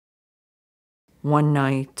One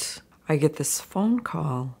night, I get this phone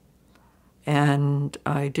call, and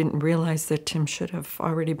I didn't realize that Tim should have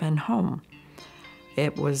already been home.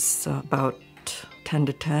 It was about 10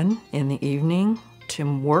 to 10 in the evening.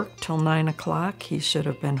 Tim worked till 9 o'clock. He should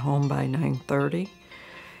have been home by 9:30.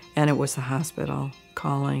 And it was the hospital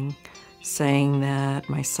calling, saying that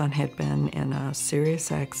my son had been in a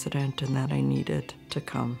serious accident and that I needed to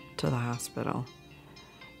come to the hospital.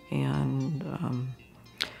 And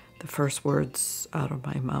the first words out of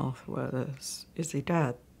my mouth was, "Is he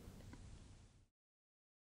dead?"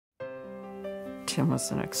 Tim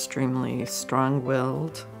was an extremely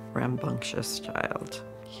strong-willed, rambunctious child.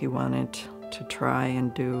 He wanted to try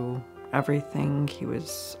and do everything. He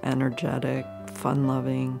was energetic,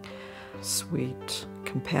 fun-loving, sweet,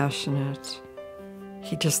 compassionate.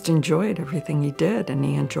 He just enjoyed everything he did, and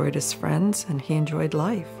he enjoyed his friends, and he enjoyed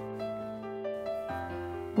life.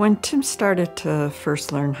 When Tim started to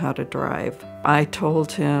first learn how to drive, I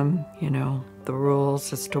told him, the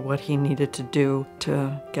rules as to what he needed to do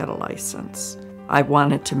to get a license. I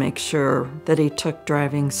wanted to make sure that he took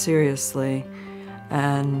driving seriously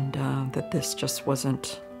and that this just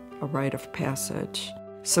wasn't a rite of passage.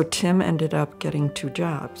 So Tim ended up getting 2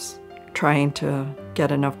 jobs, trying to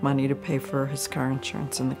get enough money to pay for his car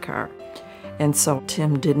insurance in the car. And so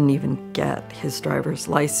Tim didn't even get his driver's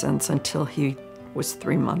license until he was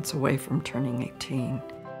 3 months away from turning 18.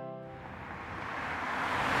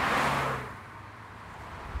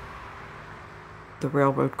 The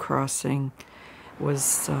railroad crossing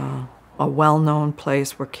was a well-known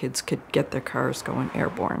place where kids could get their cars going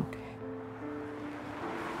airborne.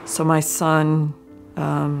 So my son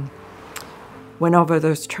went over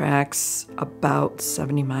those tracks about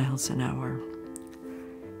 70 miles an hour.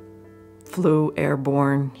 Flew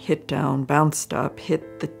airborne, hit down, bounced up,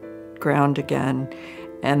 hit the ground again,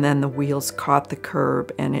 and then the wheels caught the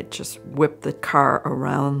curb and it just whipped the car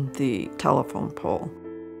around the telephone pole.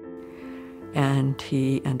 And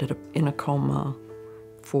he ended up in a coma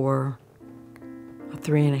for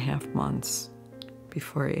 3.5 months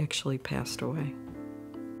before he actually passed away.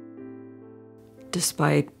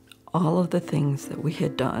 Despite all of the things that we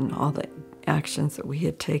had done, all the actions that we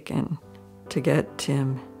had taken to get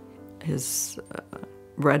Tim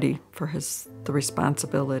ready for the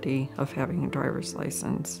responsibility of having a driver's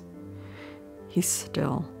license, he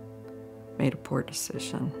still made a poor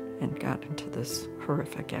decision and got into this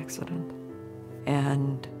horrific accident.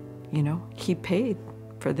 And, he paid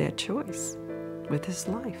for that choice with his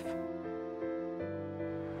life.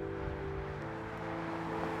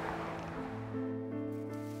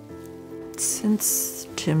 Since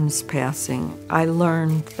Tim's passing, I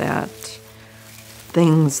learned that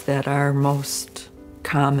things that are most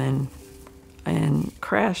common in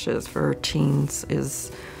crashes for teens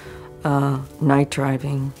is night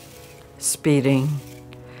driving, speeding,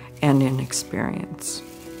 and inexperience,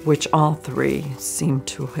 which all 3 seem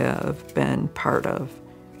to have been part of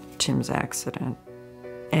Tim's accident.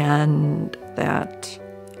 And that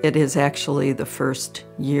it is actually the first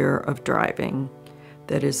year of driving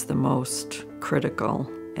that is the most critical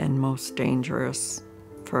and most dangerous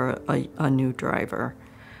for a new driver.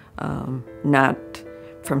 Not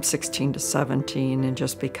from 16 to 17, and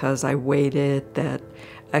just because I waited that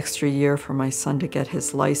extra year for my son to get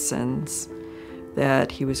his license,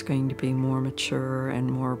 that he was going to be more mature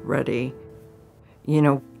and more ready.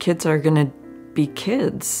 Kids are going to be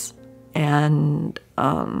kids, and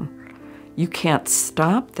you can't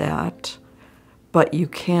stop that, but you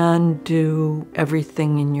can do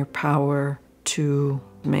everything in your power to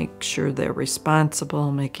make sure they're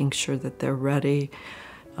responsible, making sure that they're ready.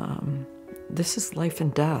 This is life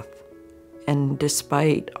and death. And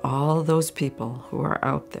despite all those people who are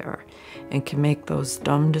out there and can make those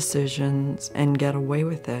dumb decisions and get away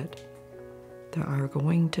with it, there are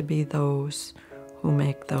going to be those who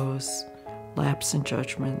make those lapse in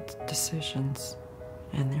judgment decisions,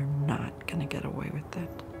 and they're not going to get away with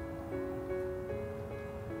it.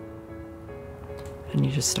 And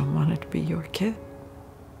you just don't want it to be your kid.